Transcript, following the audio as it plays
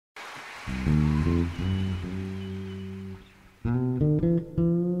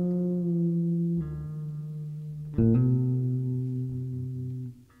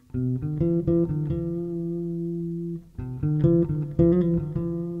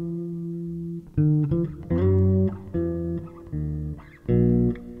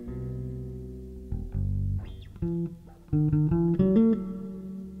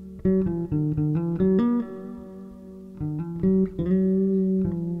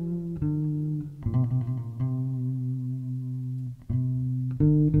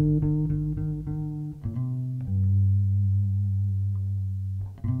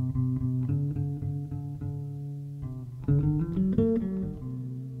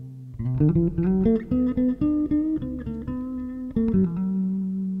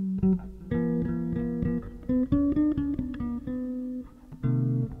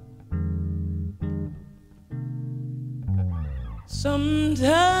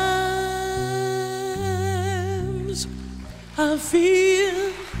Sometimes I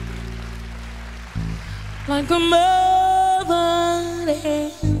feel like a motherless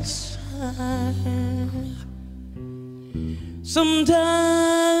child. Sometimes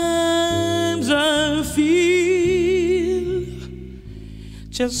I feel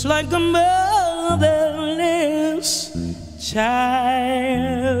just like a motherless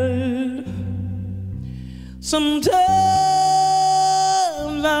child. Sometimes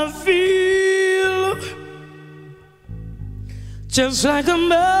I feel just like a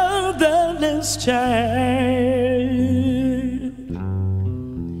motherless child,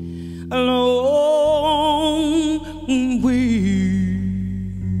 alone way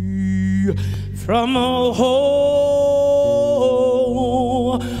from a home,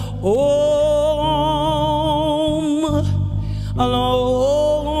 alone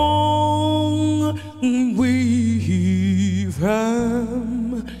way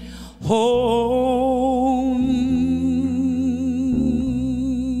from home,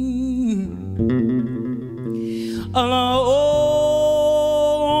 alone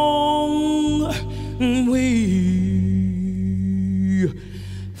way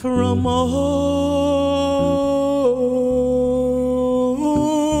from home,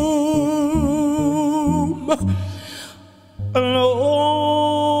 alone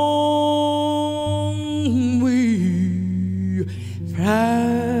way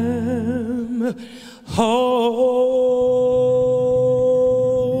from home.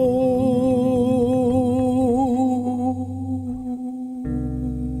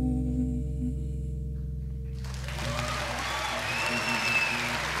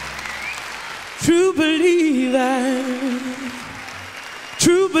 True believer,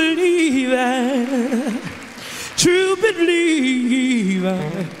 true believer, true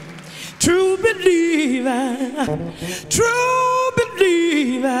believer, true believer, true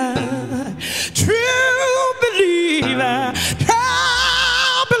believer, true believer, true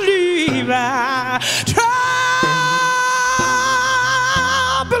believer, true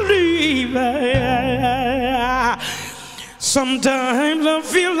believer. Sometimes I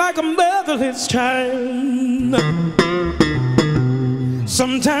feel like a motherless child.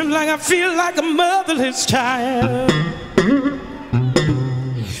 Sometimes I feel like a motherless child.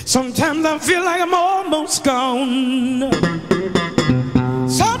 Sometimes I feel like I'm almost gone.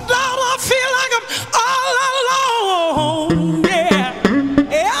 Sometimes I feel like I'm all alone. Yeah,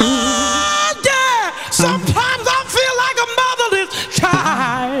 yeah, yeah. Sometimes I feel like a motherless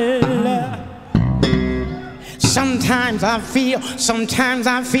child. Sometimes I feel, sometimes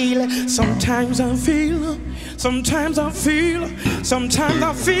I feel it, sometimes I feel, sometimes I feel, sometimes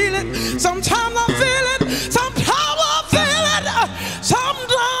I feel it, sometimes I feel it, sometimes I feel it, sometimes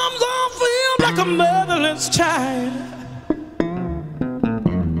I feel like a motherless child.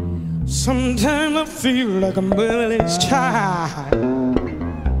 Sometimes I feel like a motherless child.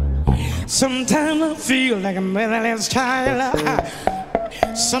 Sometimes I feel like a motherless child.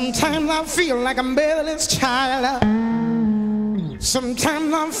 Sometimes I feel like a motherless child.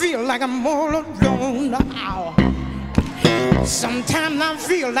 Sometimes I feel like I'm all alone. Sometimes I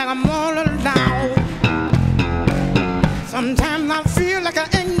feel like I'm all alone. Sometimes I feel like I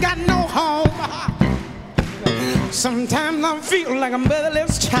ain't got no home. Sometimes I feel like a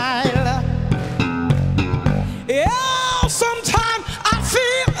motherless child. Yeah, sometimes I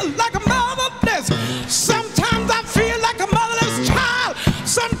feel like a motherless. Sometimes I feel like a motherless child.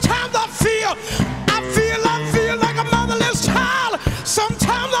 Sometimes I feel like a motherless child.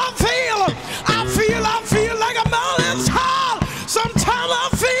 Sometimes I feel like a motherless child. Sometimes I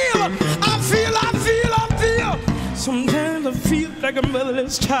feel. Sometimes I feel like a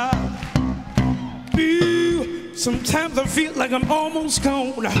motherless child. Sometimes I feel like I'm almost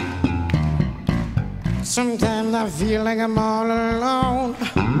gone. Sometimes I feel like I'm all alone.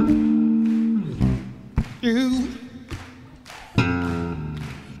 You,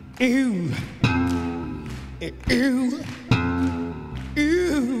 you, you,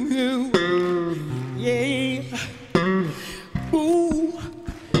 you, yeah. Ooh,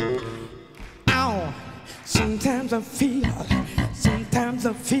 ow. Sometimes I feel, sometimes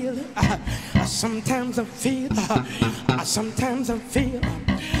I feel, sometimes I feel, sometimes I feel,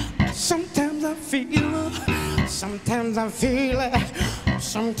 sometimes I feel, sometimes I feel,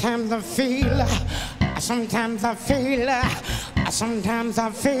 sometimes I feel, sometimes I feel, sometimes I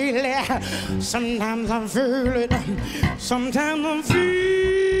feel it, sometimes I feel it, sometimes I feel.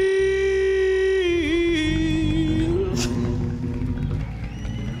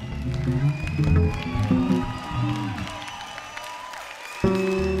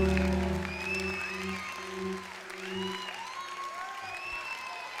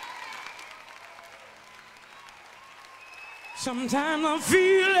 Sometimes I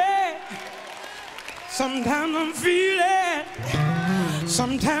feel it, sometimes I feel it,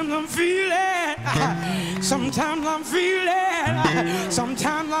 sometimes I feel it, sometimes I feel it,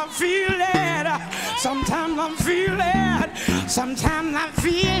 sometimes I feel it, sometimes I feel it, sometimes I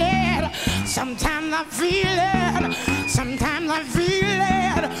feel it, sometimes I feel it, sometimes I feel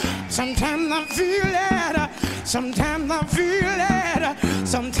it, sometimes I feel it, sometimes I feel it,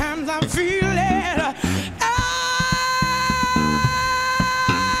 sometimes I feel it.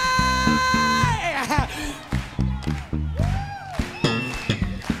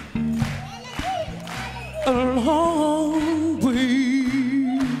 A long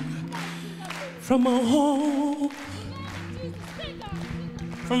way from a home,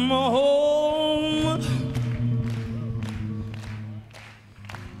 from a home,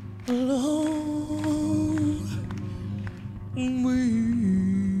 a long way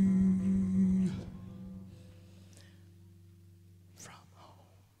from home.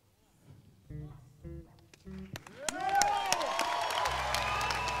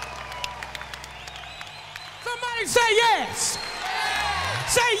 Somebody say yes.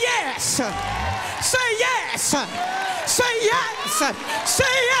 Say yes. Say yes. Say yes. Say yes.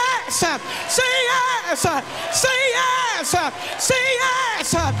 Say yes. Say yes. Say yes.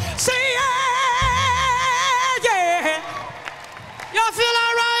 Say yes. Yeah. Y'all feel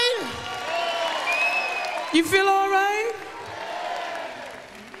all right? You feel all right?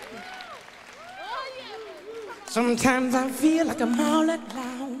 Sometimes I feel like I'm all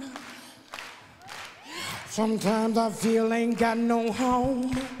alone. Sometimes I feel ain't got no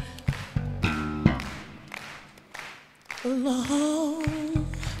home. A long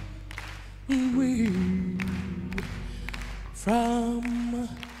way from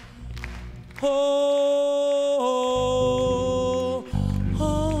home.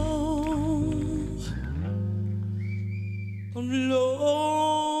 A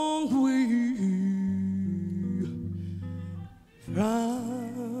long way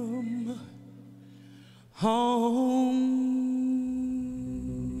from home.